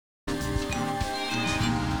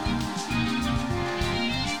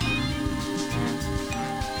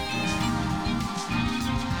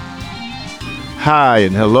Hi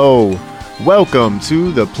and hello. Welcome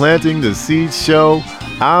to the Planting the Seed Show.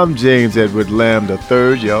 I'm James Edward Lamb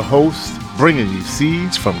III, your host, bringing you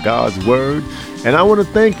seeds from God's Word. And I want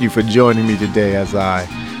to thank you for joining me today as I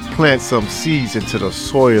plant some seeds into the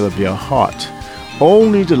soil of your heart,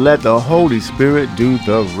 only to let the Holy Spirit do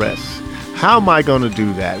the rest. How am I going to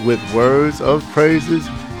do that? With words of praises,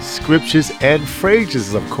 scriptures, and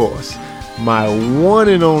phrases, of course. My one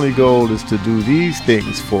and only goal is to do these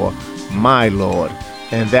things for my Lord,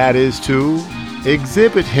 and that is to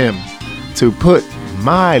exhibit Him, to put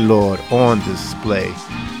my Lord on display,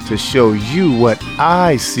 to show you what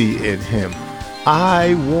I see in Him.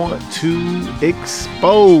 I want to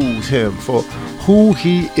expose Him for who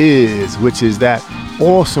He is, which is that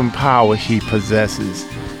awesome power He possesses,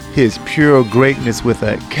 His pure greatness with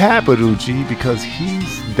a capital G, because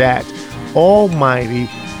He's that almighty,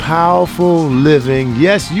 powerful, living,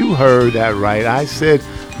 yes, you heard that right, I said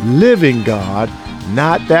living God,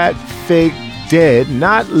 not that fake dead,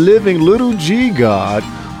 not living little g God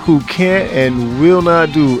who can't and will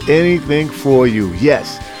not do anything for you.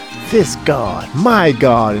 Yes, this God, my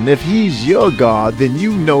God, and if He's your God, then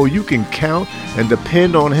you know you can count and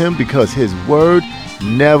depend on Him because His word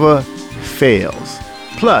never fails.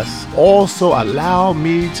 Plus, also allow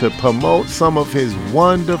me to promote some of His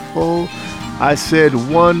wonderful, I said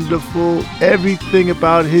wonderful, everything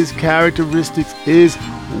about His characteristics is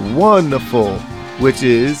wonderful, which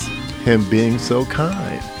is Him being so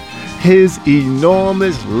kind, His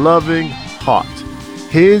enormous loving heart,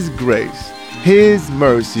 His grace, His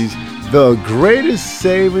mercies, the greatest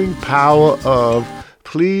saving power of.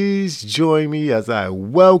 Please join me as I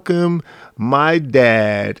welcome my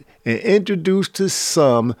dad and introduce to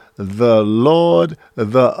some the Lord,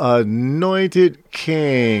 the anointed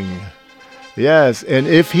King. Yes, and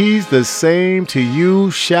if He's the same to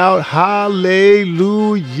you, shout hallelujah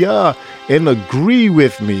and agree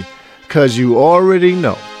with me, because you already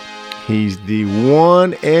know He's the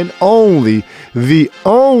one and only, the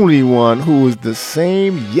only one who is the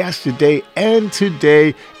same yesterday and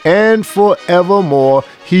today and forevermore.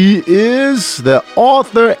 He is the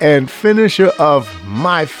author and finisher of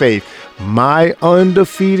my faith, my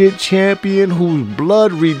undefeated champion whose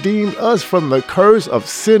blood redeemed us from the curse of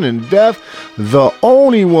sin and death, the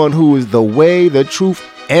only one who is the way, the truth,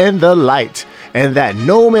 and the light, and that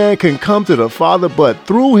no man can come to the Father but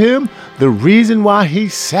through Him, the reason why He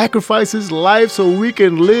sacrificed His life so we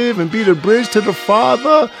can live and be the bridge to the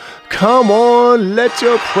Father. Come on, let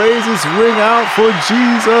your praises ring out for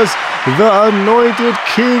Jesus, the anointed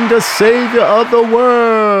King, the Savior of the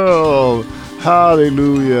world.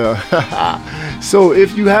 Hallelujah. So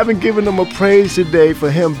if you haven't given Him a praise today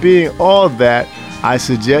for Him being all that, I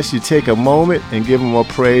suggest you take a moment and give Him a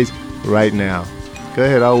praise right now. Go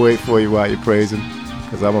ahead, I'll wait for you while you praise Him,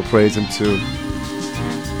 because I'm going to praise Him too.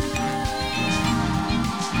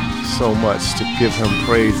 So much to give Him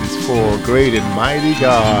praises for, great and mighty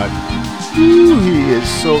God. Ooh, He is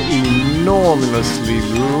so enormously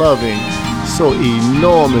loving, so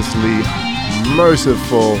enormously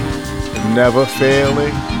merciful, never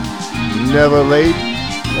failing, never late,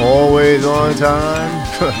 always on time.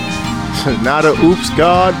 Not a oops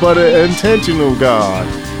God, but an intentional God.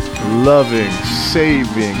 Loving,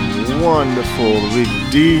 saving, wonderful,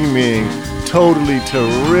 redeeming, totally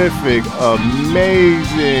terrific,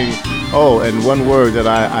 amazing. Oh, and one word that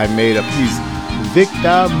I made up, He's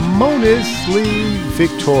victoriously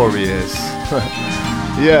victorious.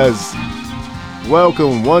 Yes.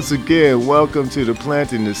 Welcome once again. Welcome to the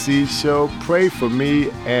Planting the Seed Show. Pray for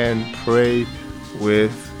me and pray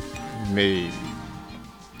with me.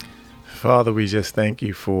 Father, we just thank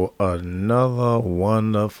You for another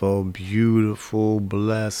wonderful, beautiful,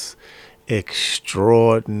 blessed,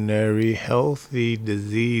 extraordinary, healthy,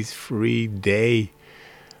 disease-free day.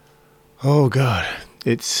 Oh God,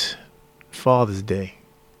 it's Father's Day.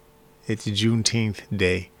 It's Juneteenth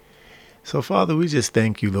Day. So, Father, we just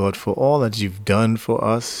thank You, Lord, for all that You've done for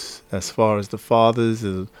us as far as the fathers,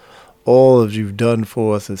 and all that You've done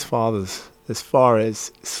for us as fathers, as far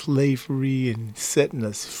as slavery and setting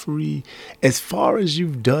us free, as far as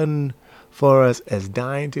You've done for us as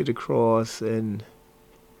dying to the cross and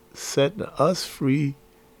setting us free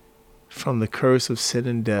from the curse of sin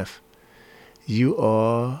and death. You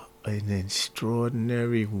are an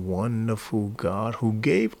extraordinary, wonderful God who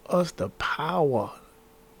gave us the power.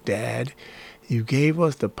 Dad, You gave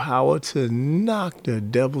us the power to knock the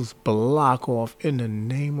devil's block off in the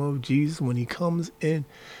name of Jesus. When he comes in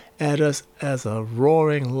at us as a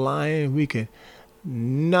roaring lion, we can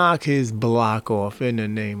knock his block off in the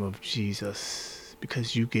name of Jesus,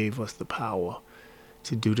 because You gave us the power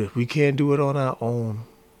to do this. We can't do it on our own.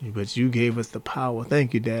 but you gave us the power.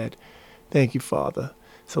 Thank you, Dad. Thank you, Father.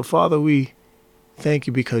 So, Father, we thank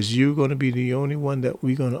you because you're going to be the only one that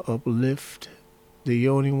we're going to uplift, the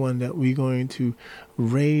only one that we're going to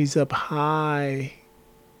raise up high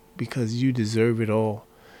because you deserve it all.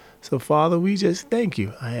 So, Father, we just thank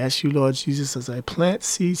you. I ask you, Lord Jesus, as I plant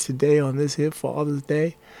seeds today on this here Father's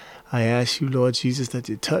Day, I ask you, Lord Jesus, that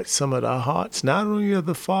you touch some of our hearts, not only of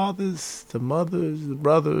the fathers, the mothers, the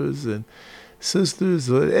brothers, and sisters,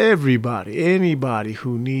 but everybody, anybody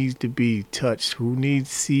who needs to be touched, who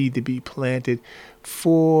needs seed to be planted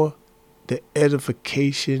for the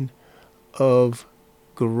edification of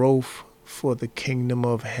growth for the kingdom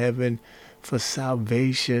of heaven, for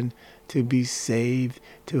salvation, to be saved,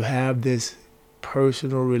 to have this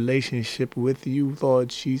personal relationship with you, Lord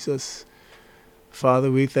Jesus.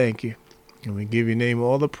 Father, we thank you. And we give your name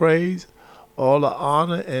all the praise, all the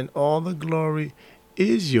honor, and all the glory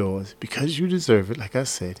is yours because you deserve it, like I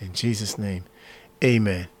said, in Jesus' name.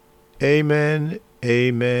 Amen. Amen.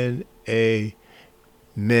 Amen.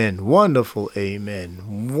 Amen. Wonderful.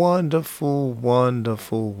 Amen. Wonderful,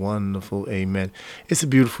 wonderful, wonderful. Amen. It's a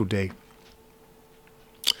beautiful day.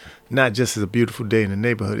 Not just as a beautiful day in the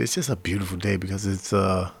neighborhood. It's just a beautiful day because it's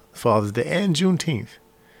Father's Day and Juneteenth.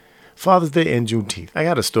 Father's Day and Juneteenth. I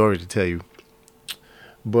got a story to tell you,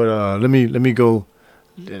 but let me go.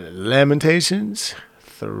 Lamentations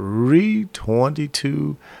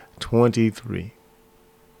 3:22-23.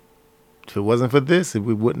 If it wasn't for this,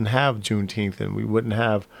 we wouldn't have Juneteenth and we wouldn't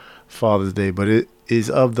have Father's Day. But it is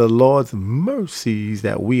of the Lord's mercies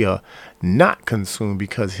that we are not consumed,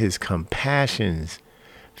 because his compassions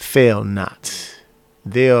fail not.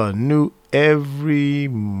 They are new every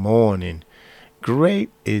morning. Great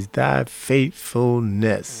is thy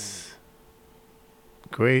faithfulness.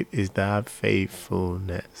 Great is thy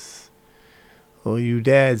faithfulness. Oh, you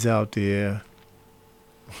dads out there,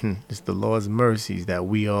 it's the Lord's mercies that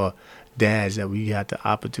we are dads, that we got the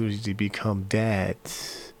opportunity to become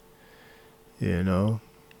dads. You know.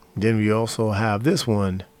 Then we also have this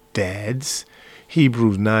one, dads.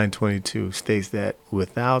 Hebrews 9:22 states that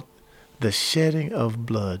without the shedding of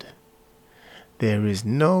blood, there is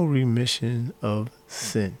no remission of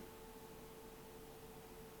sin.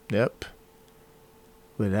 Yep.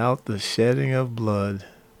 Without the shedding of blood,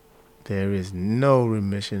 there is no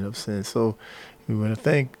remission of sin. So we want to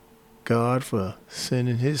thank God for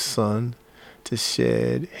sending his son to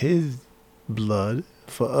shed his blood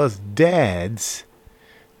for us dads.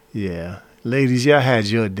 Yeah. Ladies, y'all had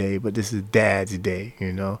your day, but this is dad's day,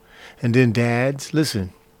 you know. And then dads,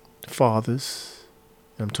 listen, fathers,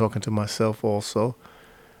 I'm talking to myself also.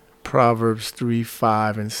 Proverbs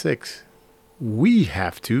 3:5-6. We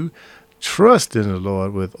have to trust in the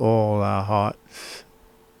Lord with all our hearts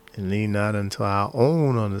and lean not unto our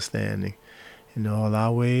own understanding. In all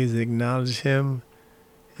our ways acknowledge him,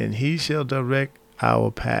 and he shall direct our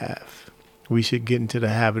path. We should get into the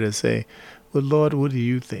habit of saying, well, Lord, what do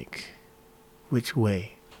you think? Which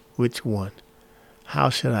way? Which one? How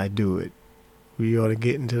should I do it? We ought to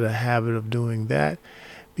get into the habit of doing that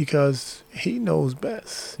because he knows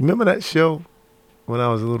best. Remember that show when I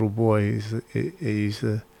was a little boy?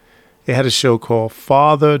 It had a show called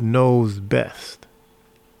Father Knows Best.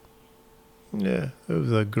 Yeah, it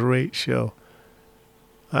was a great show.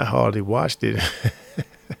 I hardly watched it.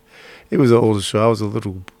 It was an older show. I was a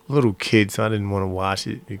little kid, so I didn't want to watch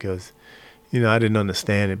it because, I didn't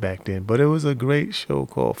understand it back then. But it was a great show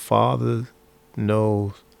called Father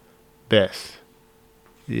Knows Best.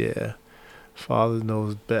 Yeah, Father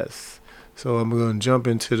Knows Best. So I'm going to jump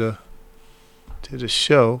into the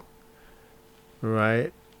show,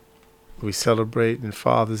 right? We celebrating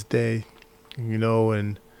Father's Day,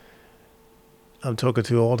 and I'm talking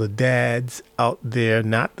to all the dads out there,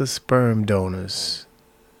 not the sperm donors.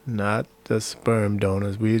 Not the sperm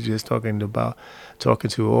donors. We're just talking to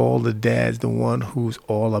all the dads, the one who's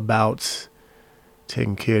all about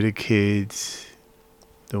taking care of the kids,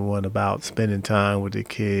 the one about spending time with the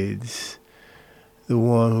kids, the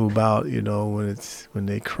one who about, when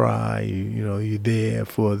they cry, you're there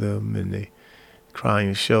for them and they cry on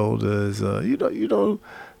your shoulders. The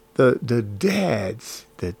dads,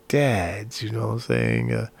 you know what I'm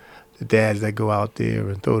saying? The dads that go out there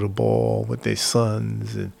and throw the ball with their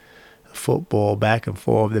sons, and football back and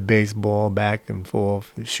forth, the baseball back and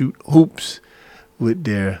forth, and shoot hoops with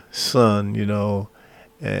their son,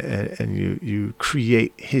 and you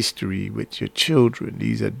create history with your children.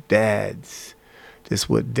 These are dads. That's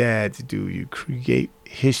what dads do. You create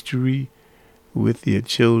history with your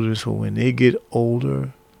children, so when they get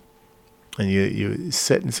older and you're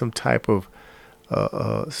setting some type of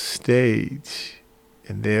stage,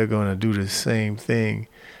 and they're going to do the same thing.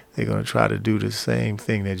 They're going to try to do the same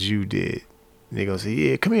thing that you did. And they're going to say,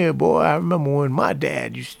 yeah, come here, boy. I remember when my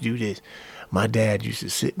dad used to do this. My dad used to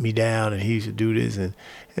sit me down and he used to do this. And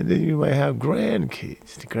then you might have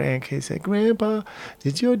grandkids. The grandkids say, Grandpa,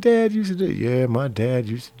 did your dad used to do? Yeah, my dad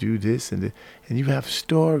used to do this. And you have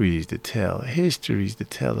stories to tell, histories to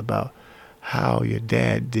tell about how your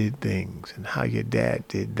dad did things and how your dad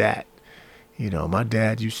did that. You know, my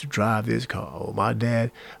dad used to drive this car. Or my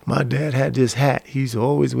dad had this hat. He used to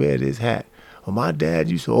always wear this hat. Or my dad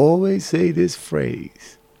used to always say this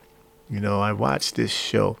phrase. You know, I watched this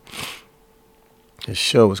show. This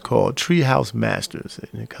show is called Treehouse Masters,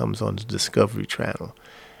 and it comes on the Discovery Channel.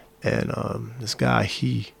 And this guy,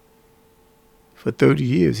 for 30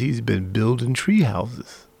 years, he's been building tree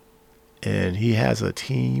houses. And he has a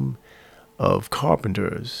team of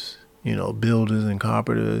carpenters, you know, builders and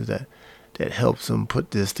carpenters that helps him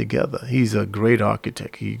put this together. He's a great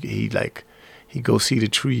architect. He goes see the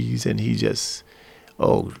trees and he just,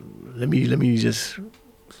 let me just,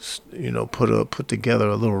 you know, put together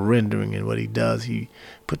a little rendering. And what he does, he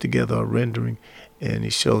put together a rendering and he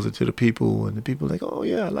shows it to the people, and the people are like, oh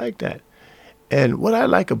yeah, I like that. And what I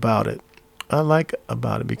like about it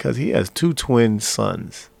because he has two twin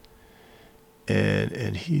sons.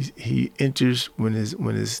 And he enters when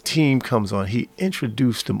his team comes on, he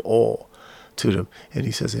introduced them all to them, and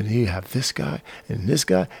he says, and he have this guy and this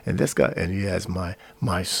guy and this guy, and he has my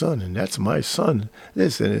son, and that's my son,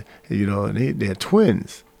 this, and you know, and they're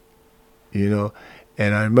twins, you know.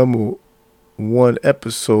 And I remember one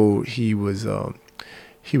episode he was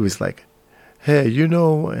like, hey, you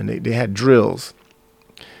know, and they had drills.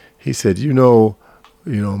 He said, you know,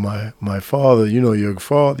 my father, you know, your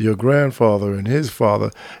grandfather and his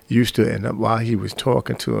father used to, and while he was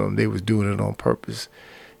talking to them, they was doing it on purpose.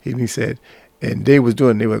 He said, and they were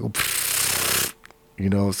like, you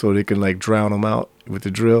know, so they can like drown them out with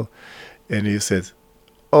the drill. And he says,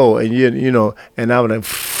 oh, and you know, and I was like,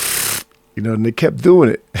 you know, and they kept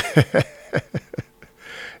doing it.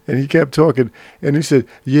 And he kept talking, and he said,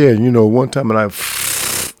 yeah, you know, one time, and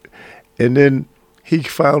then he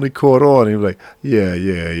finally caught on. He was like, yeah,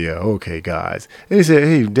 okay, guys. And he said,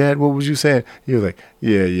 hey, Dad, what was you saying? He was like,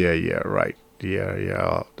 yeah, right.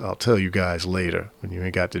 Yeah, I'll tell you guys later when you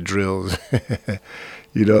ain't got the drills.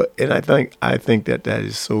 You know, and I think that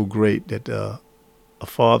is so great that a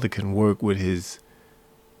father can work with his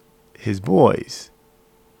boys,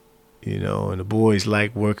 you know, and the boys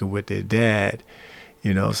like working with their dad,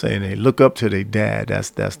 you know, saying they look up to their dad.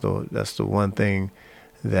 That's the one thing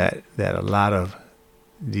that a lot of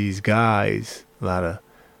these guys, a lot of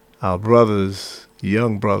our brothers,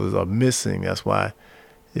 young brothers, are missing. That's why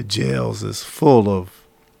the jails is full of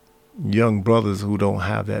young brothers who don't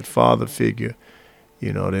have that father figure.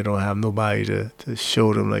 You know, they don't have nobody to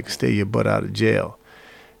show them, like, stay your butt out of jail.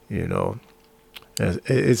 You know,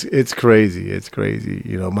 it's crazy. It's crazy.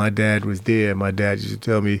 You know, my dad was there. My dad used to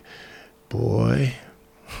tell me, boy,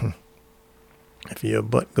 if your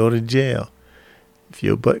butt go to jail,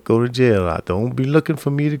 don't be looking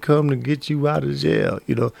for me to come to get you out of jail.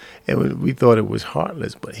 You know, and we thought it was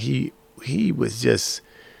heartless, but he was just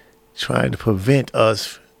trying to prevent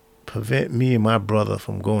me and my brother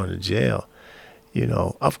from going to jail. You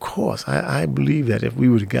know, of course, I believe that if we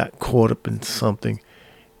would have got caught up in something,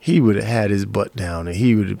 he would have had his butt down and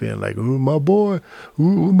he would have been like, oh, my boy,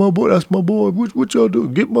 that's my boy. What y'all do?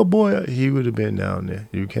 Get my boy out. He would have been down there.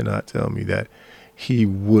 You cannot tell me that he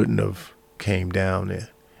wouldn't have came down there.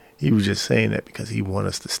 He was just saying that because he wanted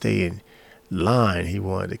us to stay in line. He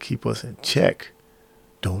wanted to keep us in check.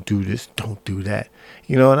 Don't do this, don't do that.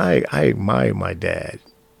 You know, and I admire my dad.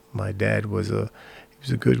 My dad was a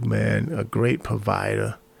good man, a great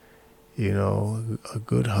provider, you know, a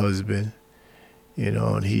good husband, you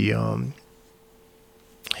know, and he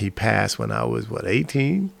passed when I was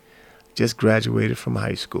 18, just graduated from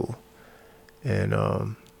high school.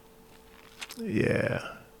 And yeah,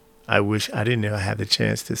 I wish I didn't ever have the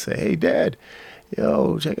chance to say, hey, Dad,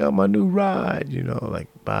 yo, check out my new ride, you know, like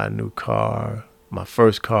buy a new car, my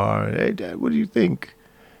first car. And, hey, Dad, what do you think?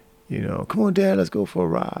 You know, come on, Dad, let's go for a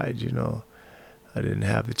ride, you know. I didn't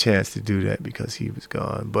have the chance to do that because he was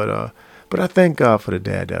gone. But I thank God for the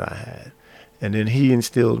dad that I had. And then he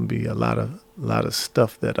instilled in me a lot of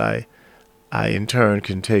stuff that I in turn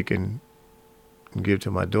can take and give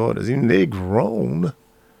to my daughters. Even they grown.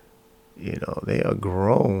 You know, they are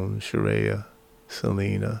grown. Sharia,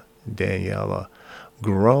 Selena, and Danielle are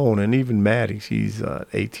grown. And even Maddie, she's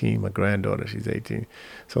 18. My granddaughter, she's 18.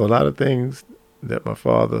 So a lot of things that my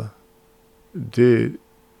father did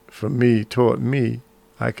for me, taught me,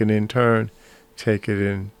 I can in turn take it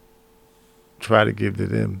and try to give to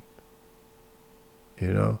them,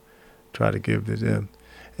 you know, try to give to them.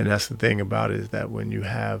 And that's the thing about it, is that when you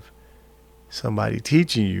have somebody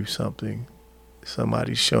teaching you something,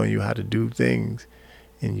 somebody showing you how to do things,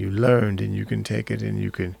 and you learned, and you can take it and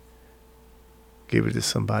you can give it to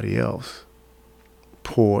somebody else,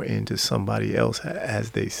 pour into somebody else,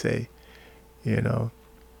 as they say, you know.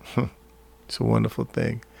 It's a wonderful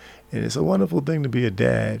thing. And it's a wonderful thing to be a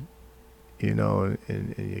dad, you know,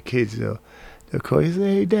 and your kids, they'll call you,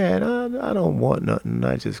 say, hey, Dad, I don't want nothing.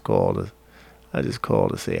 I just call to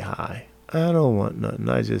say hi. I don't want nothing.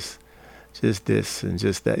 I just this and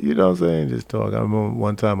just that. You know what I'm saying? Just talk. I remember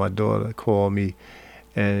one time my daughter called me,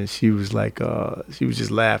 and she was like, she was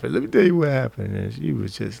just laughing. Let me tell you what happened. And she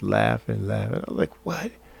was just laughing. I was like,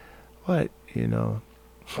 what? You know,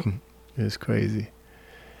 it's crazy.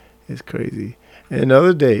 It's crazy. And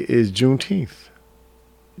another day is Juneteenth.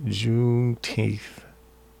 You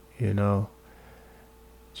know,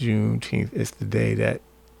 Juneteenth. It's the day that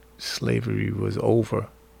slavery was over.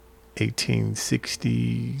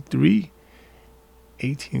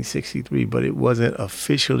 1863, but it wasn't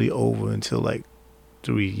officially over until like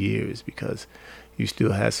 3 years, because you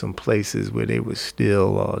still had some places where they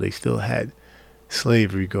still had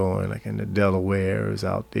slavery going, like in the Delawares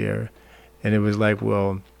out there. And it was like,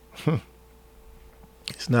 well,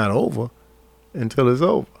 it's not over until it's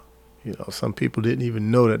over. You know, some people didn't even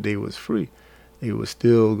know that they was free. They were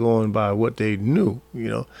still going by what they knew, you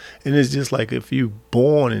know. And it's just like, if you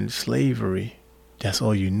born in slavery, that's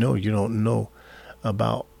all you know. You don't know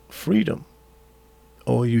about freedom.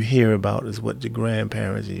 All you hear about is what your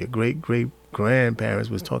grandparents and your great-great-grandparents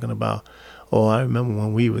was talking about. Oh, I remember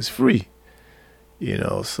when we was free. You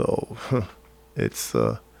know, so it's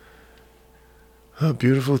a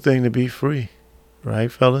beautiful thing to be free.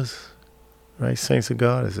 Right, fellas? Right, saints of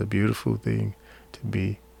God, it's a beautiful thing to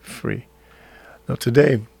be free. Now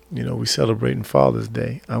today, you know, we're celebrating Father's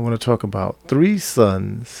Day. I want to talk about 3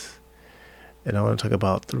 sons, and I want to talk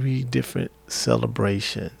about 3 different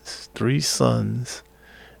celebrations. 3 sons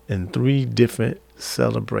and 3 different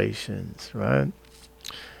celebrations, right?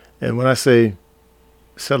 And when I say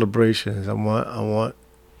celebrations, I want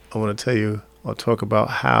to tell you, I'll talk about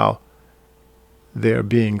how they're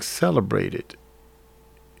being celebrated.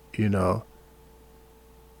 You know,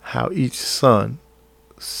 how each son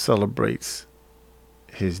celebrates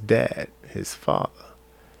his dad, his father.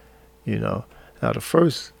 You know, now the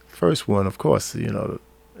first one, of course, you know,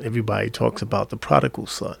 everybody talks about the prodigal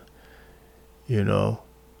son. You know,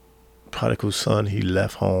 prodigal son, he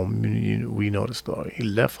left home. We know the story. He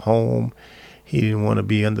left home. He didn't want to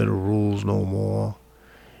be under the rules no more.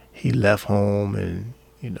 He left home, and,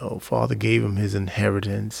 you know, father gave him his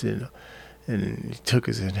inheritance, and he took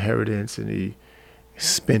his inheritance and he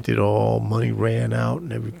spent it all. Money ran out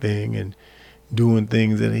and everything, and doing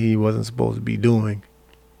things that he wasn't supposed to be doing.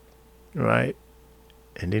 Right?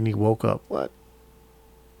 And then he woke up. What?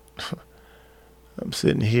 I'm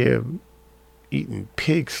sitting here eating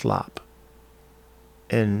pig slop,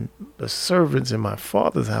 and the servants in my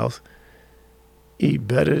father's house eat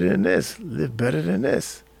better than this, live better than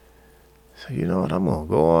this. So you know what? I'm going to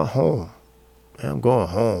go on home. I'm going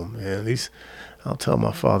home. And at least I'll tell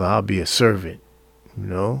my father I'll be a servant. You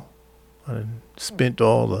know, I spent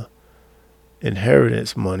all the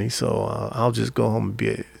inheritance money, so I'll just go home and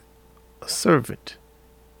be a servant.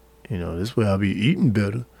 You know, this way I'll be eating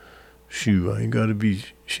better. Shoot, I ain't got to be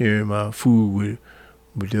sharing my food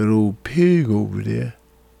with that old pig over there.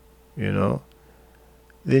 You know.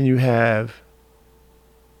 Then you have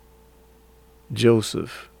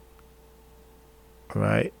Joseph,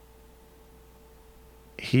 right?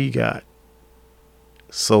 He got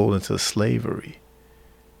sold into slavery.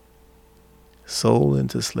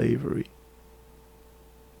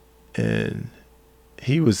 And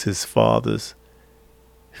he was his father's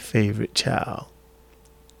favorite child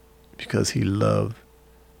because he loved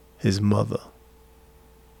his mother.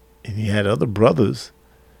 And he had other brothers,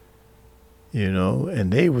 you know,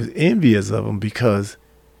 and they was envious of him because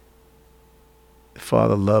the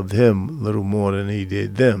father loved him a little more than he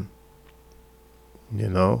did them, you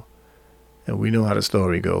know. And we know how the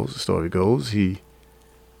story goes. The story goes, he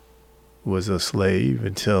was a slave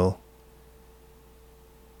until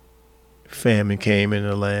famine came in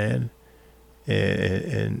the land,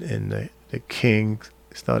 and the king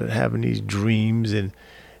started having these dreams, and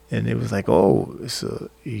it was like, oh, it's a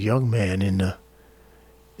young man in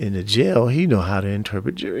the jail. He know how to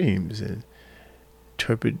interpret dreams. The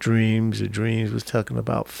dreams was talking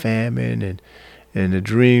about famine, and the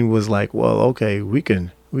dream was like, well, okay, we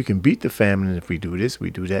can beat the famine, and if we do this,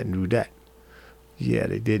 we do that, and do that. Yeah,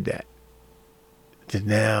 they did that. that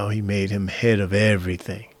now he made him head of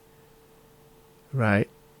everything. Right?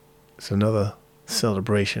 It's another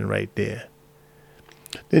celebration right there.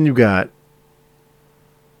 Then you got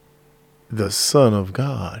the Son of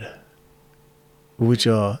God, which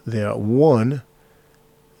they are one,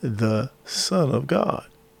 the Son of God.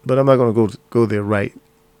 But I'm not going to go there right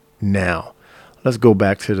now. Let's go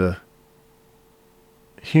back to the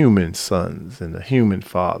human sons and the human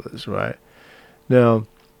fathers, right? Now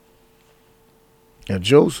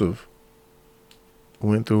Joseph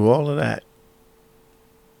went through all of that.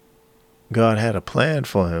 God had a plan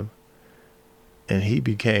for him, and he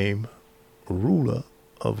became ruler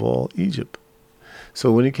of all Egypt.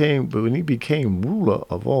 So when he became ruler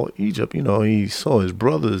of all Egypt, he saw his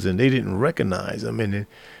brothers and they didn't recognize him, and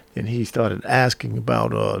then he started asking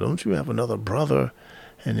about, don't you have another brother?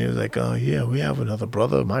 And he was like, yeah, we have another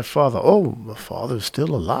brother. My father's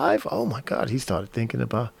still alive? Oh my God. He started thinking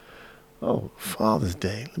about, Father's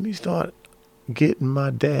Day. Let me start getting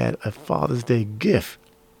my dad a Father's Day gift.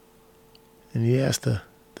 And he asked the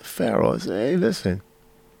Pharaoh, said, hey, listen,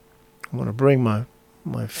 I want to bring my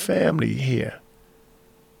family here.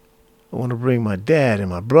 I want to bring my dad and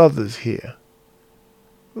my brothers here.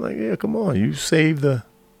 I'm like, yeah, come on. You saved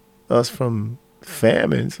us from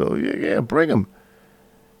famine. So yeah, bring them.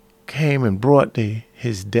 Came and brought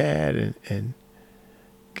his dad and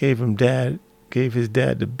gave his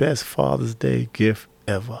dad the best Father's Day gift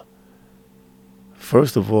ever.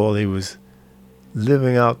 First of all, he was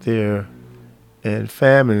living out there, and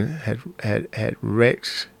famine had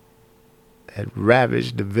ravaged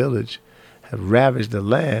the village, had ravaged the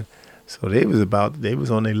land. So they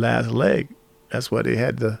was on their last leg. That's why he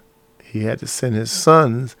had to send his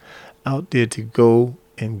sons out there to go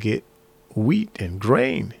and get wheat and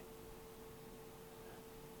grain.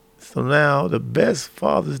 So now the best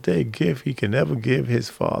Father's Day gift he can ever give his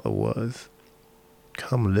father was,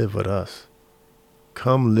 come live with us.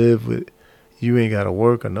 Come live with, you ain't got to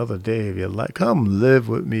work another day of your life. Come live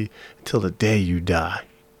with me until the day you die.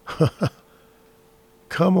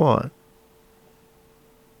 Come on.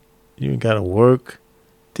 You ain't got to work.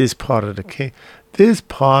 This part of the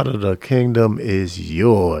kingdom is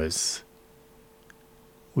yours.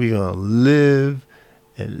 We're going to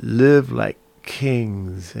live like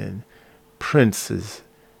kings and princes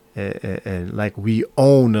and like we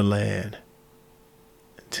own the land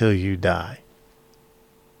until you die.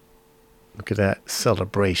 Look at that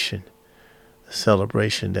celebration. The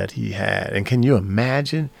celebration that he had. And can you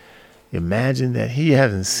imagine? Imagine that he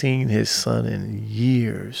hasn't seen his son in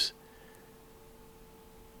years.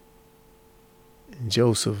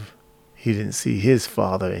 Joseph, he didn't see his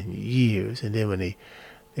father in years. And then when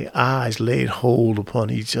their eyes laid hold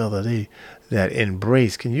upon each other, that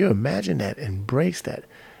embrace. Can you imagine that embrace, that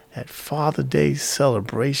Father Day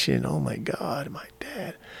celebration? Oh my God, my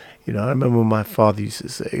dad. I remember my father used to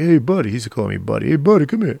say, hey buddy, he used to call me buddy. Hey buddy,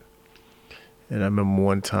 come here. And I remember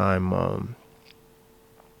one time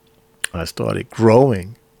I started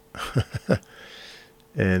growing.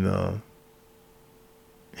 And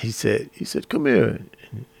he said, come here.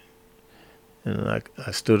 And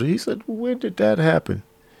I stood. He said, when did that happen?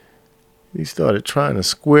 He started trying to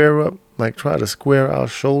square up, try to square our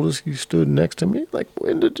shoulders. He stood next to me. Like,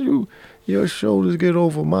 when did your shoulders get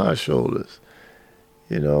over my shoulders?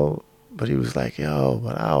 But he was like, yo,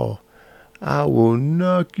 but I will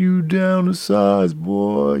knock you down to size,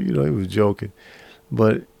 boy. He was joking.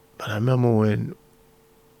 But I remember when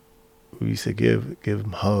we used to give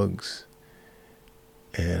him hugs.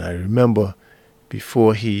 And I remember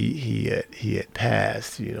before he had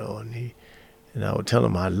passed, and I would tell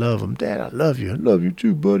him I love him. Dad, I love you. I love you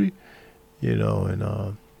too, buddy.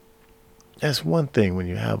 And that's one thing when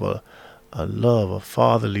you have a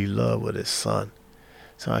fatherly love with his son.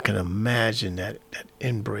 So I can imagine that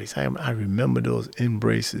embrace. I remember those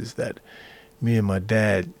embraces that me and my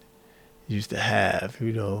dad used to have.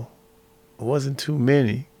 It wasn't too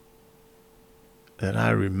many that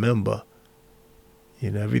I remember.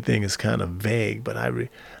 Everything is kind of vague, but I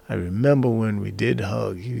remember when we did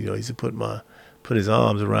hug. He used to put his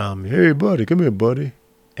arms around me. Hey, buddy, come here, buddy.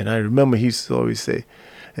 And I remember he used to always say,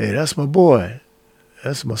 hey, that's my boy.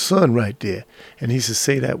 That's my son right there. And he used to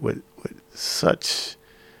say that with such,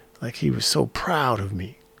 like he was so proud of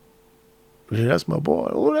me. Yeah, that's my boy.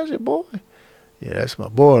 Oh, that's your boy. Yeah, that's my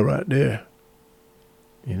boy right there.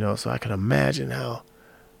 So I can imagine how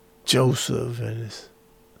Joseph and his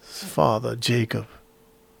father, Jacob,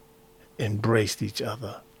 embraced each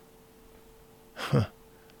other.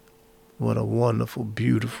 What a wonderful,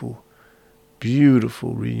 beautiful,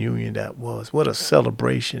 beautiful reunion that was. What a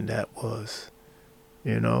celebration that was.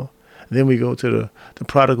 Then we go to the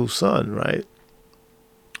prodigal son, right?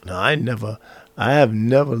 No, I have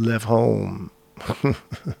never left home.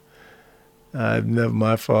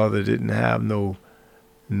 My father didn't have no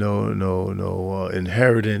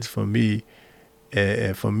inheritance for me,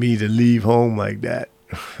 and for me to leave home like that.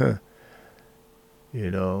 You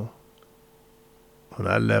know, when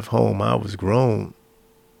I left home, I was grown,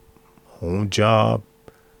 own job,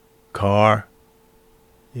 car,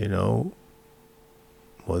 you know,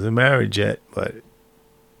 wasn't married yet, but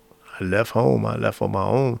I left home. I left on my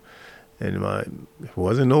own, and it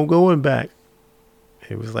wasn't no going back.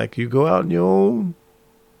 It was like you go out on your own,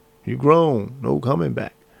 you grown, no coming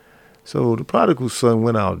back. So the prodigal son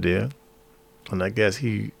went out there, and I guess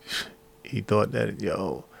he thought that,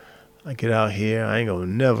 yo, I get out here, I ain't gonna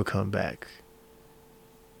never come back.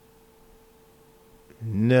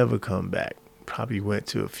 Never come back. Probably went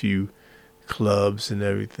to a few clubs and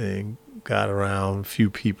everything, got around a few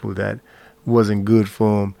people that wasn't good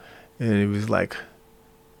for him, and it was like,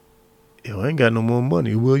 yo, I ain't got no more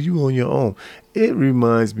money. Well, you on your own. It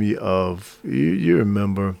reminds me of, you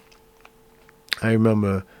remember, I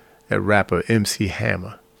remember that rapper MC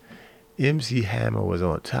Hammer. MC Hammer was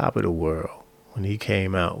on top of the world when he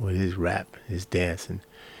came out with his rap, his dancing.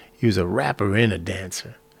 He was a rapper and a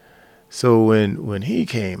dancer. So when he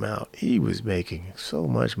came out, he was making so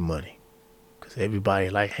much money because everybody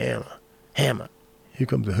liked Hammer. Hammer. Here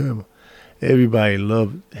comes the Hammer. Everybody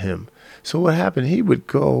loved him. So what happened, he would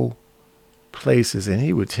go places and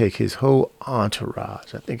he would take his whole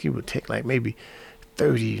entourage. I think he would take like maybe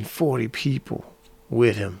 30 and 40 people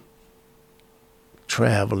with him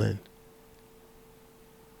traveling.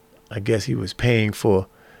 I guess he was paying for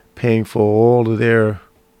all of their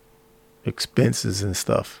expenses and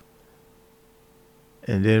stuff.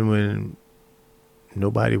 And then when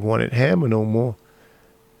nobody wanted Hammer no more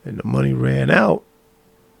and the money ran out,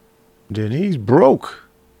 then he's broke.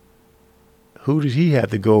 Who did he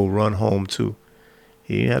have to go run home to?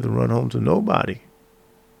 He didn't have to run home to nobody.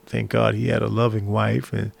 Thank God he had a loving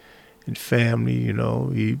wife and family, you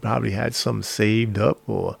know. He probably had something saved up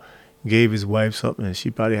or gave his wife something and she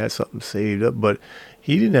probably had something saved up. But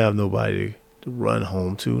he didn't have nobody to run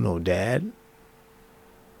home to, no dad,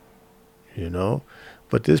 you know.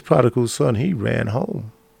 But this prodigal son, he ran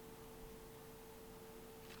home.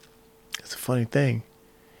 It's a funny thing.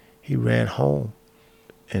 He ran home.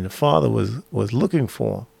 And the father was looking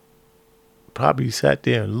for him. Probably sat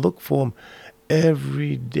there and looked for him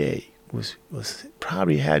every day. Was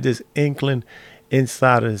probably had this inkling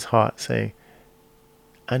inside of his heart saying,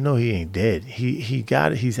 I know he ain't dead. He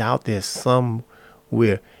got it. He's out there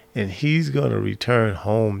somewhere and he's gonna return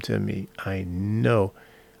home to me. I know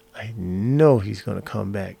he's gonna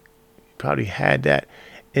come back. He probably had that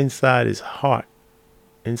inside his heart,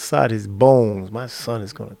 inside his bones. My son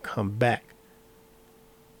is gonna come back.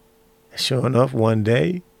 Sure enough, one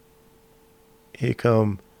day, here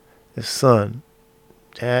come the son.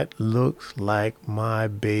 That looks like my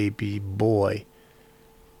baby boy.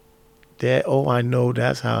 I know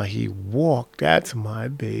that's how he walked. That's my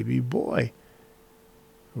baby boy.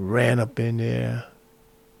 Ran up in there,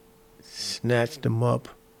 snatched him up.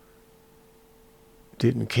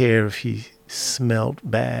 Didn't care if he smelt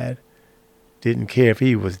bad. Didn't care if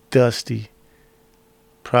he was dusty.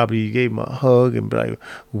 Probably gave him a hug and be like,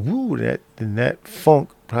 woo, that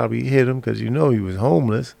funk probably hit him because you know he was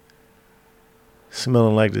homeless,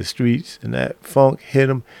 smelling like the streets, and that funk hit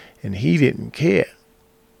him and he didn't care.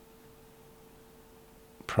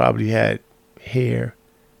 Probably had hair,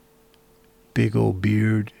 big old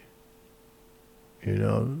beard, you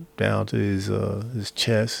know, down to his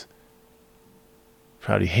chest.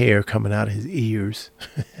 Probably hair coming out of his ears.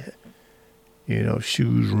 You know,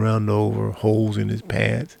 shoes run over, holes in his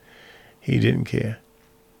pants. He didn't care.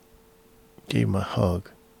 Gave him a hug.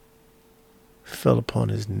 Fell upon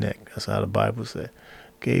his neck. That's how the Bible said.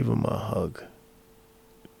 Gave him a hug.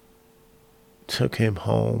 Took him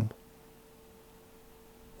home.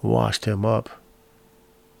 Washed him up.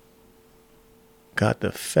 Got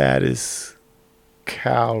the fattest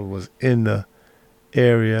cow was in the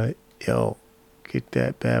area. Yo, get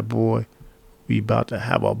that bad boy. We about to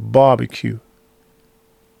have a barbecue.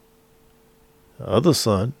 The other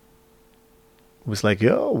son was like,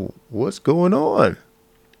 yo, what's going on?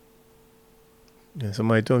 And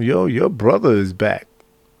somebody told him, yo, your brother is back.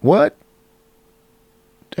 What?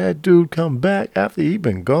 That dude come back after he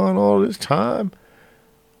been gone all this time?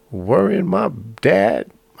 Worrying my dad,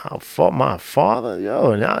 my father,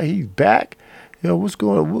 yo, and now he's back. Yo, what's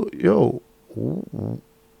going on? Yo,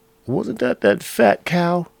 wasn't that fat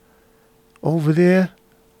cow over there?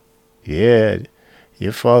 Yeah,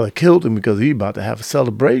 your father killed him because he about to have a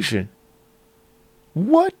celebration.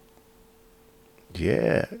 What?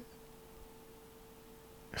 Yeah.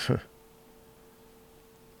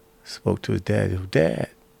 Spoke to his dad. Dad,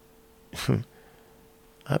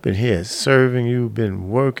 I've been here serving you, been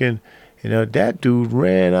working. That dude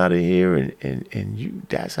ran out of here and you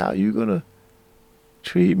that's how you gonna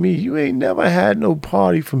treat me? You ain't never had no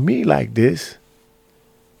party for me like this.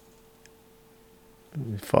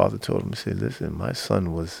 His father told him, said, listen, my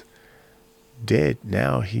son was dead.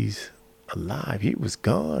 Now he's alive. He was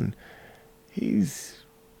gone. He's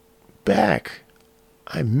back.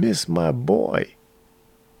 I miss my boy.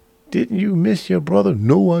 Didn't you miss your brother?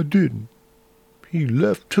 No, I didn't. He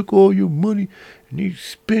left, took all your money, and he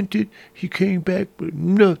spent it. He came back with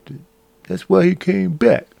nothing. That's why he came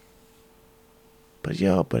back. But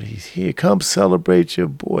he's here. Come celebrate your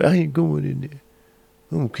boy. I ain't going in there.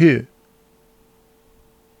 I don't care.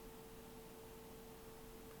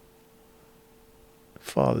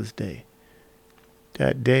 Father's Day.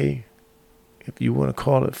 That day, if you want to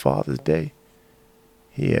call it Father's Day,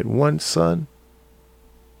 he had one son,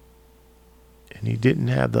 and he didn't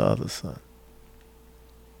have the other son.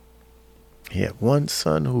 He had one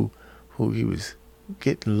son who he was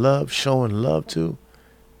getting love, showing love to.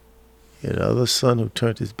 He had another son who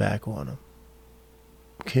turned his back on him.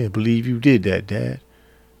 Can't believe you did that, Dad.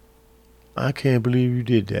 I can't believe you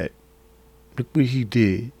did that. Look what he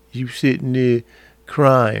did. You sitting there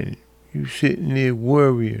crying. You sitting there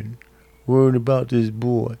worrying about this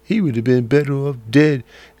boy. He would have been better off dead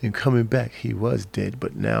than coming back. He was dead,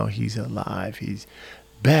 but now he's alive. He's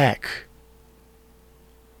back.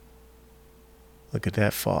 Look at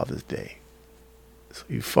that Father's Day. So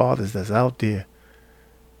you fathers that's out there,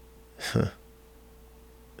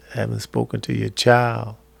 haven't spoken to your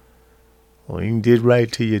child, or even did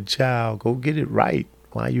right to your child, go get it right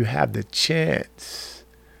while you have the chance.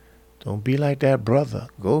 Don't be like that brother.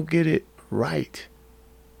 Go get it right.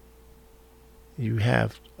 You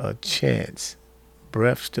have a chance.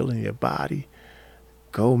 Breath still in your body.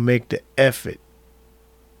 Go make the effort.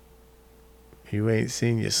 You ain't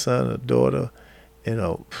seen your son or daughter in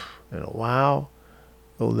a while.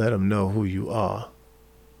 Go let them know who you are.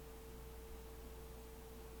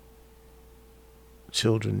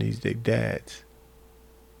 Children need their dads.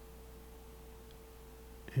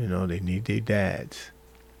 They need their dads.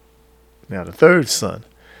 Now the third son.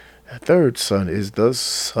 The third son is the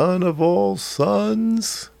Son of all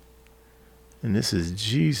sons. And this is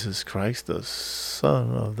Jesus Christ, the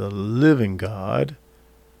Son of the living God.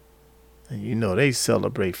 And they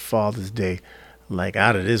celebrate Father's Day like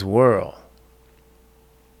out of this world.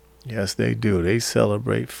 Yes, they do. They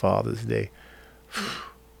celebrate Father's Day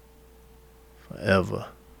forever.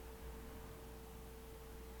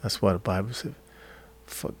 That's why the Bible says,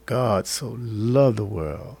 for God so loved the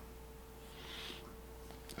world,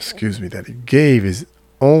 that he gave his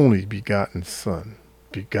only begotten Son,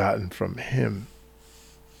 begotten from him,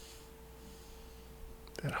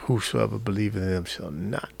 that whosoever believeth in him shall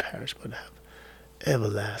not perish but have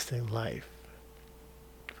everlasting life.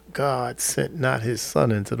 God sent not his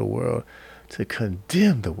Son into the world to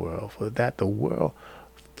condemn the world, for that the world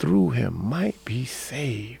through him might be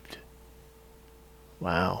saved.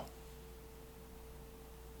 Wow.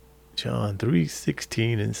 John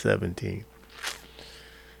 3:16 and 17.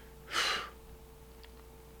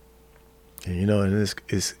 And and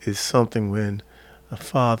it's something when a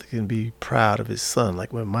father can be proud of his son.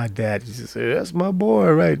 Like when my dad used to say, that's my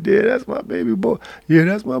boy right there. That's my baby boy. Yeah,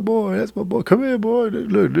 that's my boy. That's my boy. Come here, boy.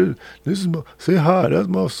 Look, this is my, say hi. That's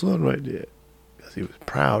my son right there. Because he was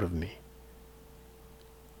proud of me.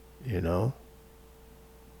 And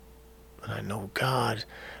I know God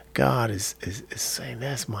is saying,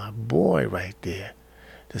 that's my boy right there.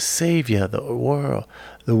 The Savior of the world.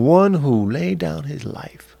 The one who laid down his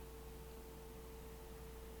life.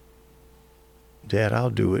 Dad, I'll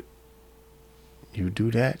do it. You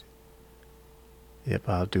do that? Yep,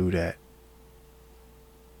 I'll do that.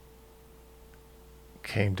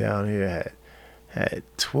 Came down here, had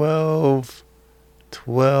 12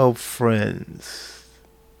 friends.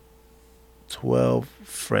 12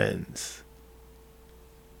 friends.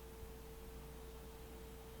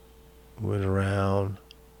 Went around,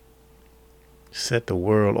 set the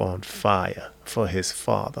world on fire for his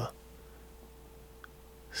Father.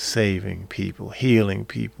 Saving people, healing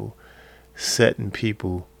people, setting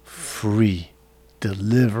people free,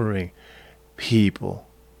 delivering people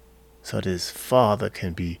so that his Father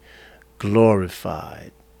can be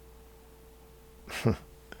glorified.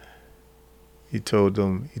 He told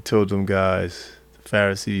them guys, the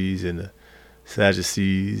Pharisees and the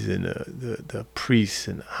Sadducees and the priests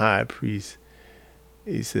and the high priests,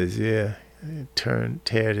 he says,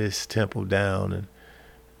 tear this temple down and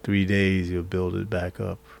 3 days, you'll build it back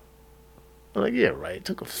up. I'm like, yeah, right. It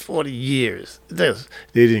took us 40 years. They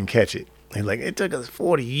didn't catch it. They're like, it took us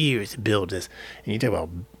 40 years to build this. And you talk about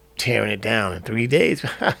tearing it down in 3 days.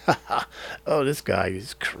 Oh, this guy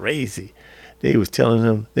is crazy. They was telling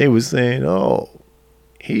him, they was saying, oh,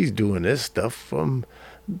 he's doing this stuff from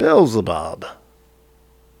Beelzebub.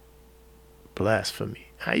 Blasphemy.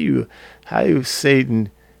 How you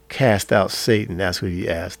Satan cast out Satan? That's what he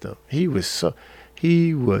asked him. He was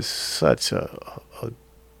such a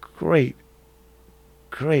great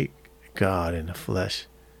God in the flesh.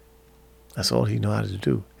 That's all he knew how to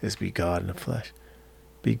do, is be God in the flesh.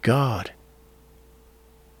 Be God.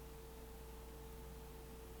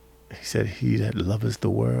 He said, he that loveth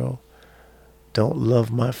the world don't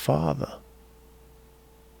love my Father.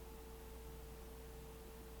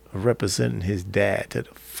 Representing his dad to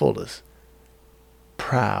the fullest.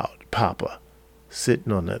 Proud Papa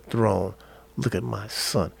sitting on that throne. Look at my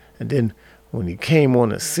son. And then when he came on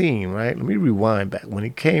the scene, right? Let me rewind back. When he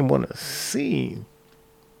came on the scene,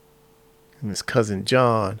 and his cousin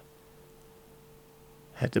John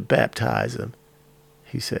had to baptize him,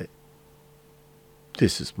 he said,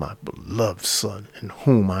 this is my beloved son in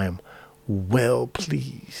whom I am well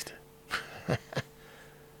pleased.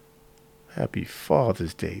 Happy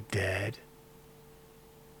Father's Day, Dad.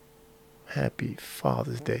 Happy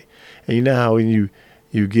Father's Day. And you know how when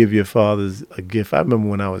you give your fathers a gift, I remember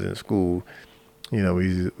when I was in school, we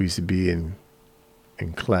used to be in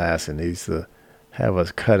class, and they used to have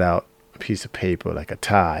us cut out a piece of paper, like a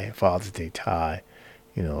tie, Father's Day tie,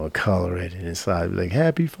 color it, and inside be like,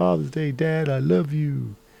 Happy Father's Day, Dad, I love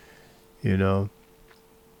you, And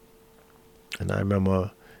I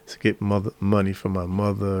remember to get money from my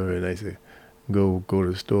mother, and I said, go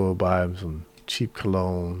to the store, buy him some cheap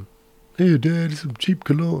cologne. Hey, Dad, it's some cheap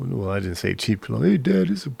cologne. Well, I didn't say cheap cologne. Hey, Dad,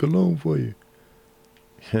 it's some cologne for you.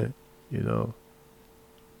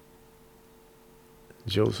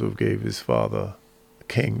 Joseph gave his father a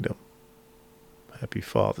kingdom. Happy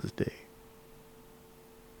Father's Day.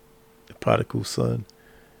 The prodigal son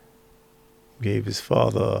gave his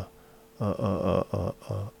father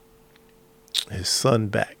his son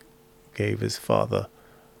back. Gave his father,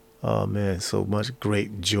 oh man, so much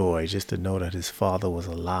great joy just to know that his father was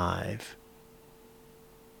alive.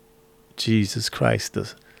 Jesus Christ,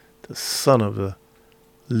 the Son of the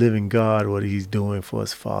living God, what he's doing for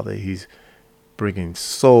his Father, he's bringing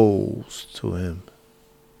souls to him.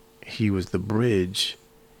 He was the bridge.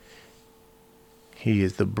 He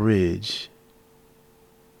is the bridge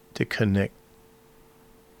to connect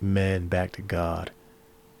man back to God.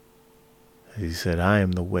 He said, I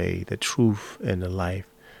am the way, the truth, and the life.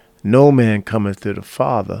 No man cometh to the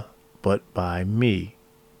Father but by me.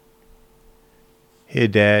 Here,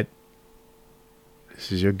 Dad,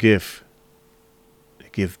 this is your gift. To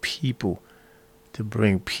give people, to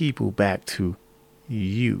bring people back to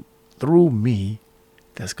you through me,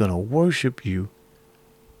 that's going to worship you,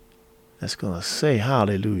 that's going to say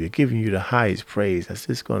hallelujah, giving you the highest praise. That's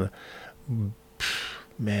just going to,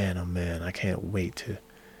 man, oh man, I can't wait to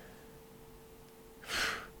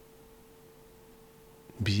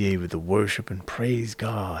be able to worship and praise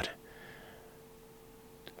God.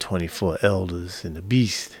 The 24 elders and the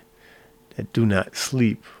beast that do not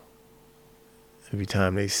sleep. Every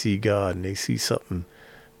time they see God and they see something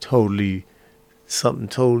totally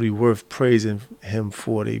worth praising him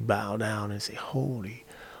for, they bow down and say, holy,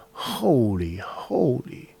 holy,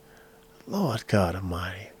 holy, Lord God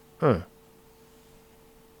Almighty. So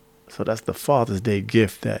that's the Father's Day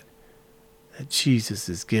gift that Jesus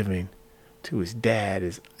is giving to his dad,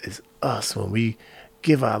 is us. When we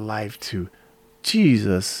give our life to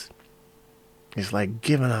Jesus, it's like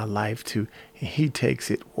giving our life to, and he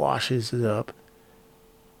takes it, washes it up,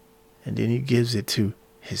 and then he gives it to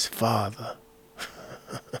his Father.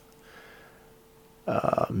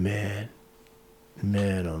 Man,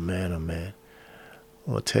 oh man, oh man.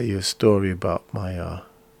 I'll tell you a story about my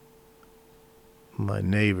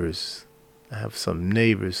neighbors. I have some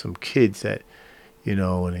neighbors, some kids that,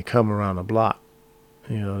 when they come around the block,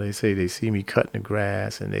 they say they see me cutting the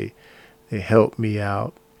grass and they help me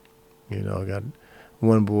out. I got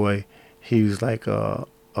one boy, he was like, oh,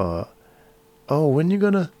 when you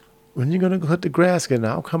gonna cut the grass again?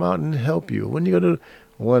 I'll come out and help you. When you gonna?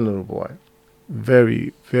 One little boy,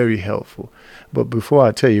 very, very helpful. But before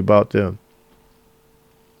I tell you about them,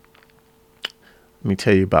 let me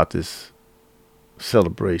tell you about this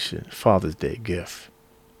celebration, Father's Day gift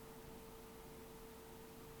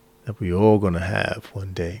that we all gonna have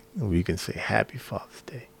one day, and we can say Happy Father's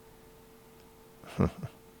Day.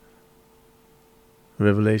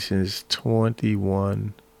 Revelation is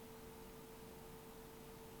 21.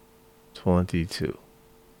 22.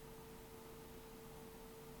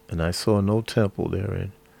 And I saw no temple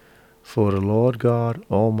therein, for the Lord God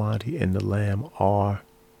Almighty and the Lamb are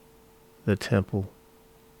the temple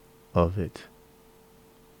of it.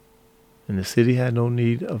 And the city had no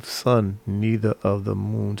need of sun, neither of the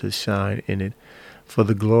moon to shine in it, for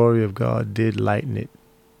the glory of God did lighten it,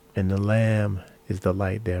 and the Lamb is the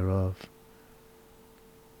light thereof.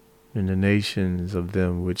 And the nations of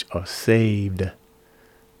them which are saved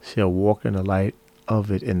shall walk in the light of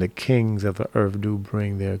it, and the kings of the earth do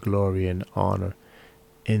bring their glory and honor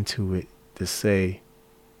into it, to say,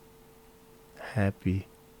 Happy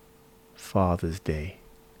Father's Day,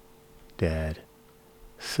 Dad.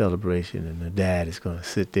 Celebration. And the dad is going to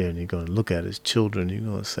sit there and he's going to look at his children. He's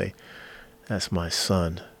going to say, that's my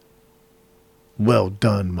son. Well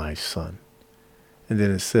done, my son. And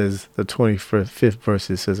then it says, the 25th verse,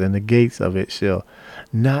 it says, and the gates of it shall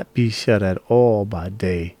not be shut at all by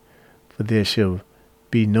day, for there shall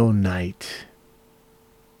be no night.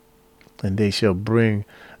 And they shall bring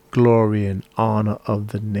glory and honor of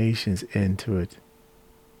the nations into it.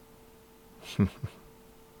 And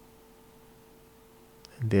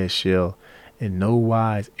there shall in no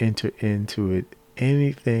wise enter into it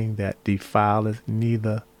anything that defileth,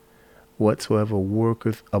 neither whatsoever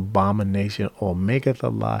worketh abomination or maketh a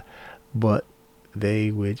lie, but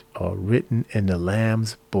they which are written in the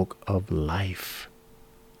Lamb's book of life.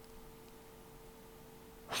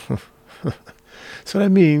 So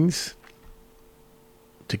that means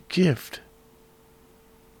the gift.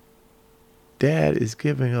 Dad is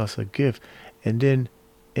giving us a gift, and then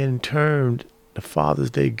in turn, the Father's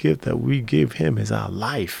Day gift that we give him is our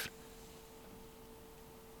life.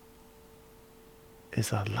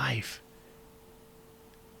 It's our life.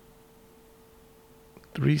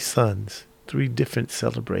 3 sons, 3 different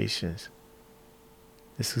celebrations.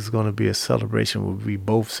 This is going to be a celebration where we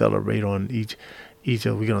both celebrate on each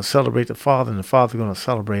of. We're going to celebrate the Father, and the Father's going to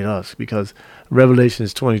celebrate us, because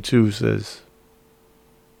Revelations 22 says,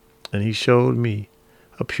 and he showed me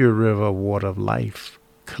a pure river of water of life,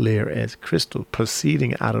 clear as crystal,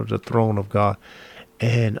 proceeding out of the throne of God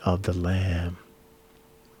and of the Lamb,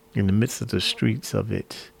 in the midst of the streets of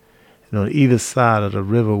it. And on either side of the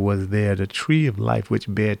river was there the tree of life,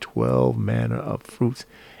 which bare 12 manner of fruits,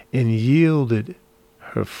 and yielded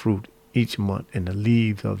her fruit each month, and the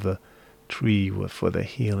leaves of the tree were for the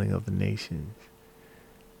healing of the nations.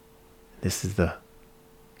 This is the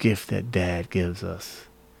gift that Dad gives us.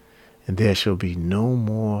 And there shall be no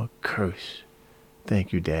more curse.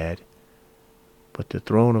 Thank you, Dad. But the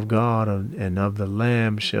throne of God and of the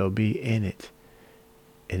Lamb shall be in it,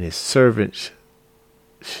 and his servants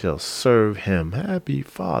shall serve him. Happy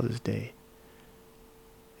Father's Day.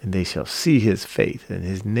 And they shall see his face, and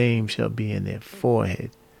his name shall be in their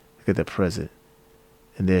forehead. Look at the present.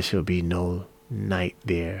 And there shall be no night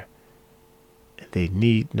there. And they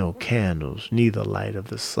need no candles, neither light of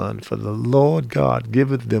the sun, for the Lord God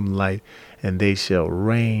giveth them light, and they shall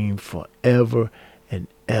reign forever and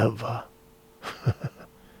ever.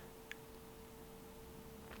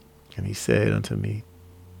 And he said unto me,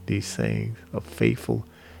 these sayings are faithful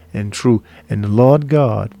and true. And the Lord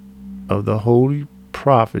God of the holy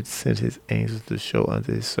prophets sent his angels to show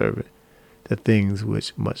unto his servant the things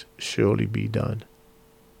which must surely be done.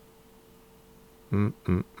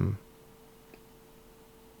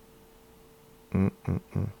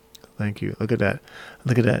 Thank you. Look at that.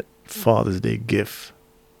 Look at that Father's Day gift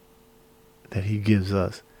that he gives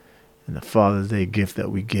us, and the Father's Day gift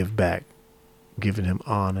that we give back, giving him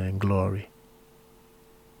honor and glory.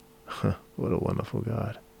 What a wonderful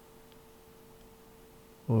God.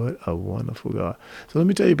 What a wonderful God. So let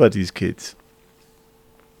me tell you about these kids.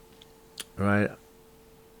 All right?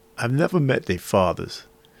 I've never met their fathers,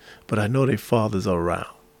 but I know their fathers are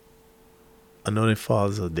around. I know their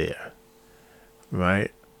fathers are there.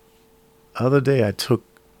 Right? Other day I took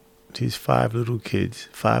these 5 little kids,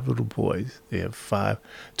 5 little boys. They have 5.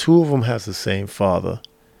 2 of them has the same father,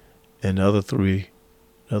 and the other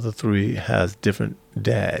three has different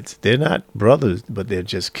dads. They're not brothers, but they're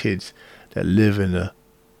just kids that live in the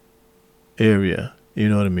area. You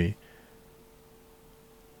know what I mean?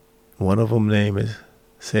 One of them name is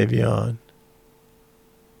Savion,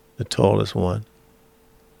 the tallest one.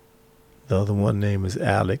 The other one name is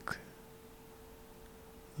Alec.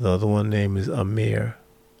 The other one name is Amir.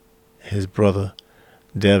 His brother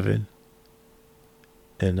Devin.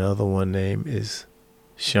 And the other one name is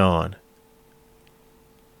Sean.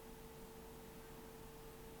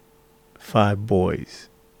 5 boys.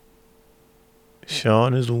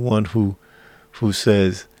 Sean is the one who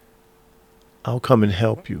says, I'll come and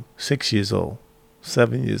help you. 6 years old,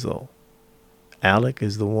 7 years old. Alec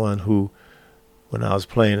is the one who, when I was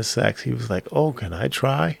playing the sax, he was like, "Oh, can I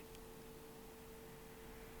try?"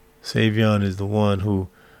 Savion is the one who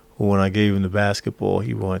when I gave him the basketball,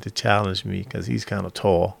 he wanted to challenge me because he's kind of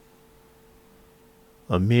tall.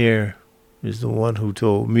 Amir is the one who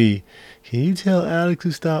told me, "Can you tell Alex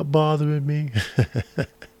to stop bothering me?"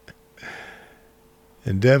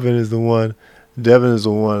 And Devin is the one,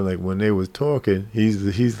 like when they was talking, he's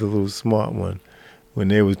the little smart one. When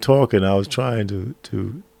they was talking, I was trying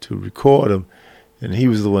to record him, and he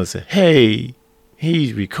was the one that said, "Hey,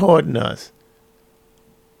 he's recording us."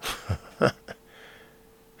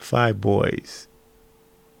 5 boys,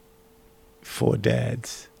 4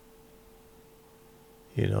 dads.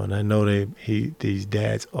 And I know these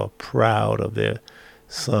dads are proud of their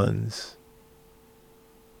sons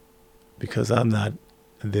because I'm not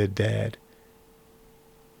their dad,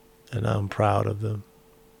 and I'm proud of them.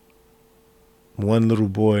 One little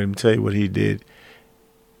boy, let me tell you what he did.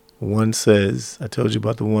 One says, I told you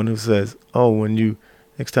about the one who says, "Oh,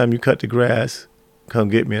 next time you cut the grass, come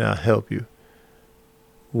get me and I'll help you."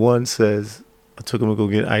 One says, I took him to go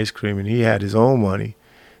get ice cream and he had his own money.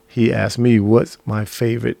 He asked me, "What's my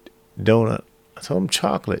favorite donut?" I told him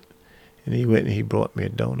chocolate. And he went and he brought me a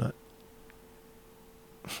donut.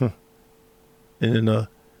 And then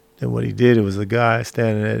what he did, it was a guy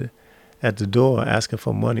standing at the door asking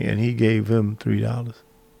for money, and he gave him $3.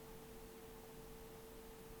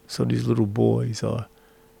 So these little boys are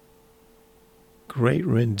great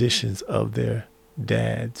renditions of their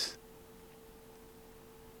dads.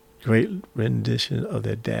 Great rendition of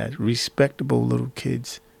their dads. Respectable little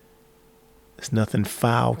kids. There's nothing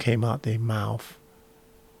foul came out their mouth.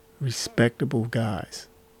 Respectable guys.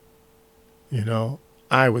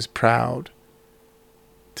 I was proud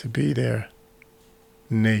to be their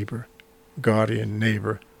neighbor, guardian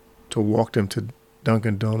neighbor, to walk them to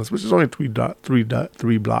Dunkin' Donuts, which is only three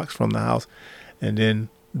blocks from the house, and then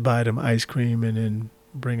buy them ice cream and then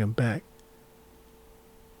bring them back.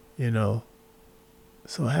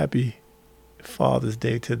 So happy Father's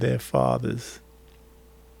Day to their fathers.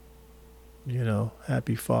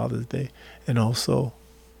 Happy Father's Day. And also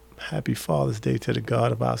happy Father's Day to the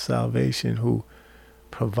God of our salvation who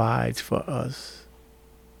provides for us,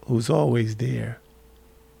 who's always there.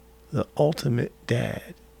 The ultimate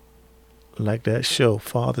dad. Like that show,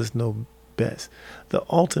 Fathers Know Best. The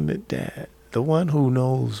ultimate dad. The one who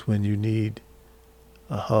knows when you need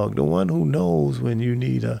a hug. The one who knows when you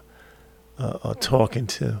need a talking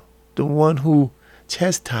to. The one who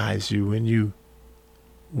chastises you when you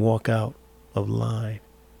walk out of line.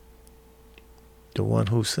 The one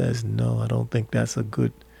who says, "No, I don't think that's a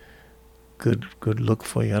good look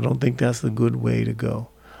for you. I don't think that's a good way to go.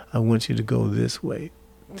 I want you to go this way."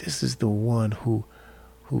 This is the one who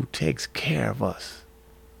takes care of us.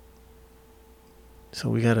 So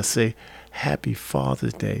we got to say happy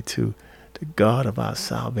Father's Day to the God of our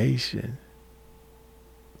salvation,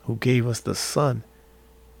 who gave us the Son.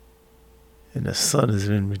 And the Son is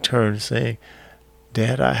in return saying,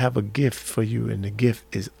 "Dad, I have a gift for you, and the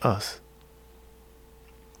gift is us."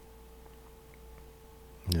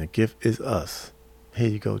 And the gift is us. Here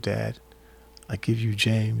you go, Dad. I give you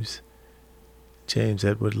James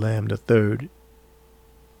Edward Lamb III.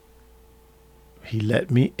 He let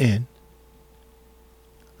me in.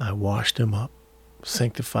 I washed him up,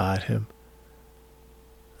 sanctified him.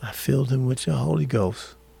 I filled him with your Holy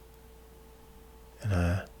Ghost. And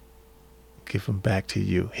I give him back to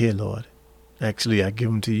you. Here, Lord. Actually, I give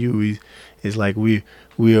him to you. It's like we're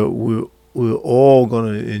all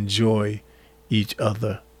going to enjoy each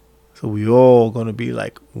other. So we all going to be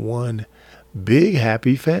like one big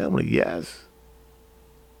happy family. Yes.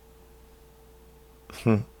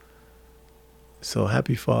 So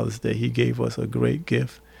happy Father's Day. He gave us a great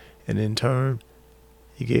gift. And in turn,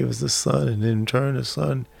 he gave us the Son. And in turn, the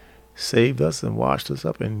Son saved us and washed us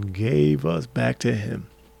up and gave us back to him.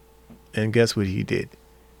 And guess what he did?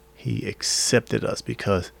 He accepted us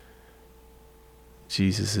because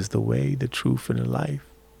Jesus is the way, the truth, and the life.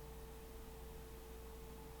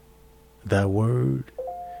 Thy word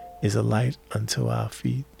is a light unto our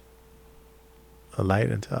feet, a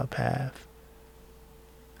light unto our path.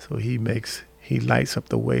 So he lights up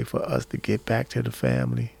the way for us to get back to the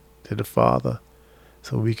family, to the Father,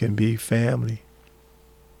 so we can be family.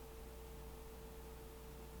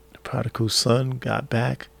 The prodigal son got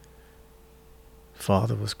back.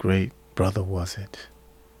 Father was great, brother wasn't.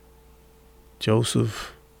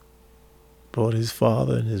 Joseph brought his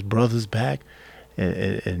father and his brothers back,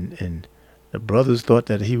 and the brothers thought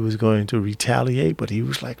that he was going to retaliate, but he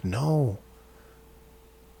was like, "No.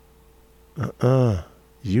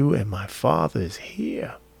 You and my father is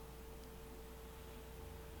here."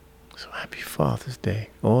 So happy Father's Day.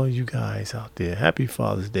 All you guys out there, happy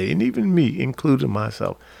Father's Day. And even me, including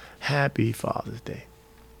myself, happy Father's Day.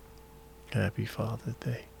 Happy Father's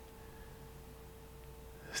Day.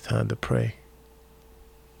 It's time to pray.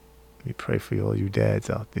 We pray for all you dads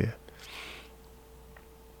out there.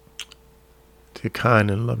 Dear kind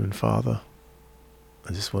and loving Father,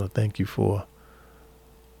 I just want to thank you for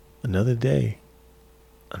another day,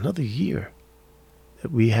 another year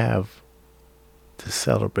that we have to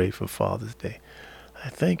celebrate for Father's Day. I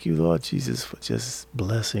thank you, Lord Jesus, for just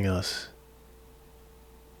blessing us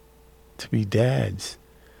to be dads,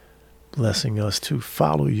 blessing us to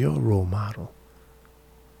follow your role model.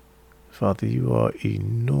 Father, you are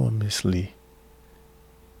enormously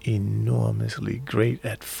great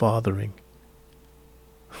at fathering.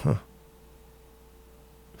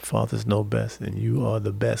 Fathers know best, and you are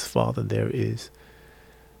the best father there is.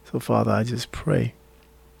 So, Father, I just pray.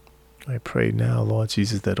 I pray now, Lord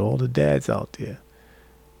Jesus, that all the dads out there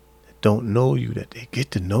that don't know you, that they get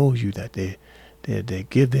to know you, that they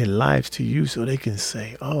give their lives to you so they can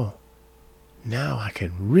say, oh, now I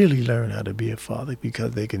can really learn how to be a father,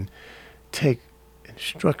 because they can take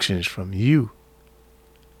instructions from you.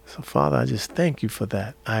 So, Father, I just thank you for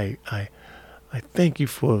that. I thank you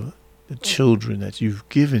for the children that you've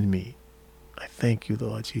given me. I thank you,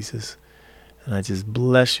 Lord Jesus. And I just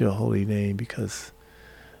bless your holy name, because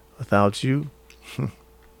without you,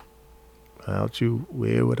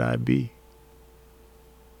 where would I be?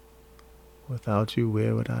 Without you,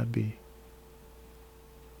 where would I be?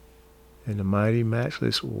 In the mighty,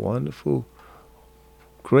 matchless, wonderful,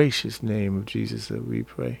 gracious name of Jesus that we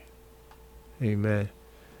pray. Amen.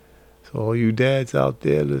 So all you dads out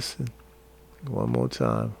there, listen, one more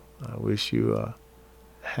time. I wish you a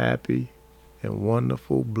happy and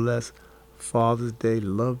wonderful, blessed Father's Day.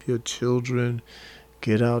 Love your children.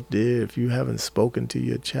 Get out there. If you haven't spoken to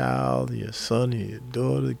your child, your son, or your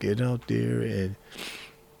daughter, get out there and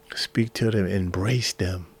speak to them. Embrace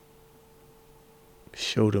them.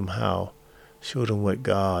 Show them how. Show them what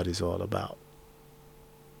God is all about.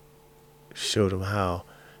 Show them how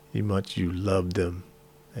much you love them.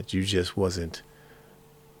 That you just wasn't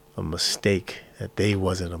a mistake. That they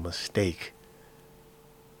wasn't a mistake.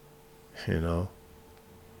 You know?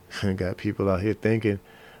 I got people out here thinking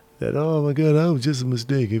that, oh my God, I was just a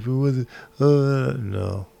mistake. If it wasn't,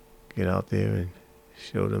 no. Get out there and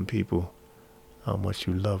show them people how much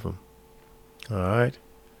you love them. All right?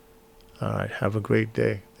 All right. Have a great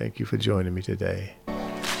day. Thank you for joining me today.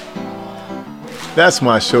 That's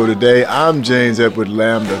my show today. I'm James Edward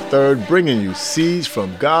Lamb III, bringing you seeds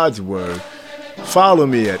from God's Word. Follow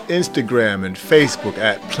me at Instagram and Facebook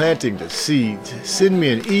at Planting the Seeds. Send me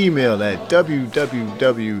an email at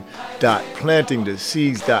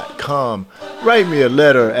www.plantingtheseeds.com. Write me a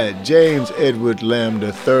letter at James Edward Lamb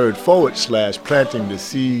III /Planting the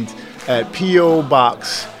Seeds at P.O.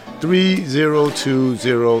 Box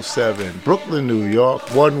 30207, Brooklyn, New York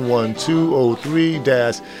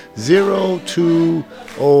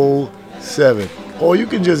 11203-0207. Or you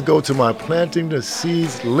can just go to my Planting the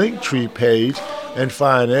Seeds Linktree page and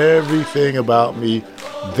find everything about me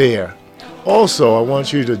there. Also, I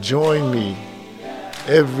want you to join me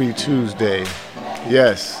every Tuesday.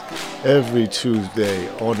 Yes, every Tuesday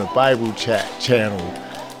on the Bible Chat channel.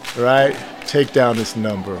 Right? Take down this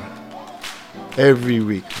number. Every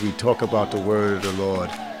week we talk about the word of the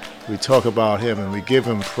Lord. We talk about him and we give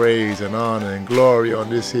him praise and honor and glory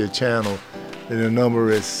on this here channel. And the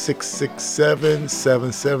number is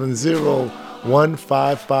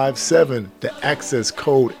 667-770-1557. The access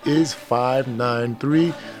code is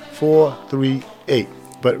 593438.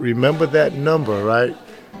 But remember that number, right?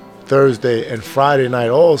 Thursday and Friday night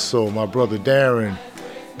also, my brother Darren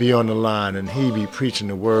be on the line and he be preaching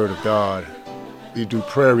the word of God. We do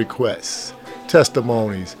prayer requests,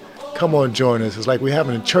 testimonies. Come on, join us. It's like we're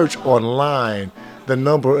having a church online. The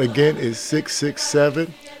number again is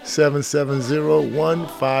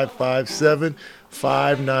 667-770-1557,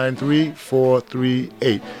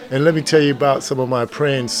 593438. And let me tell you about some of my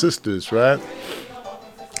praying sisters, right?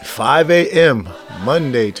 5 a.m.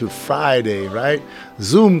 Monday to Friday, right?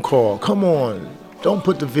 Zoom call. Come on. Don't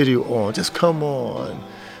put the video on. Just come on.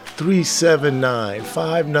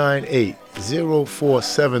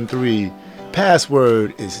 379-598-0473.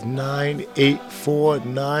 Password is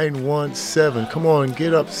 984917. Come on,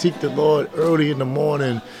 get up, seek the Lord early in the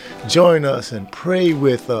morning. Join us and pray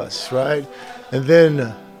with us, right? And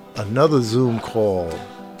then another Zoom call.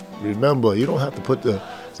 Remember, you don't have to put the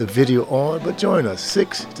video on, but join us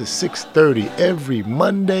 6 to 6:30 every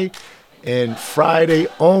Monday and Friday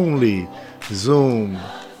only. Zoom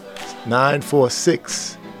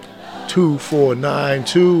 946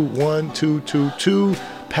 249-21222.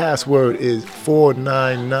 Password is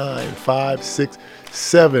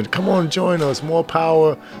 499567. Come on, join us. More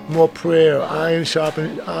power, more prayer. Iron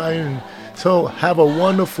sharpens iron. So have a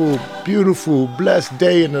wonderful, beautiful, blessed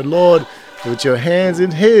day in the Lord with your hands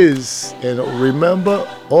in His. And remember,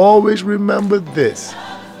 always remember this.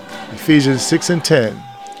 Ephesians 6:10.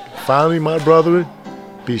 Finally, my brethren,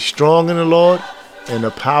 be strong in the Lord and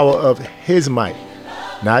the power of His might.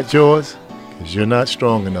 Not yours, because you're not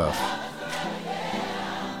strong enough.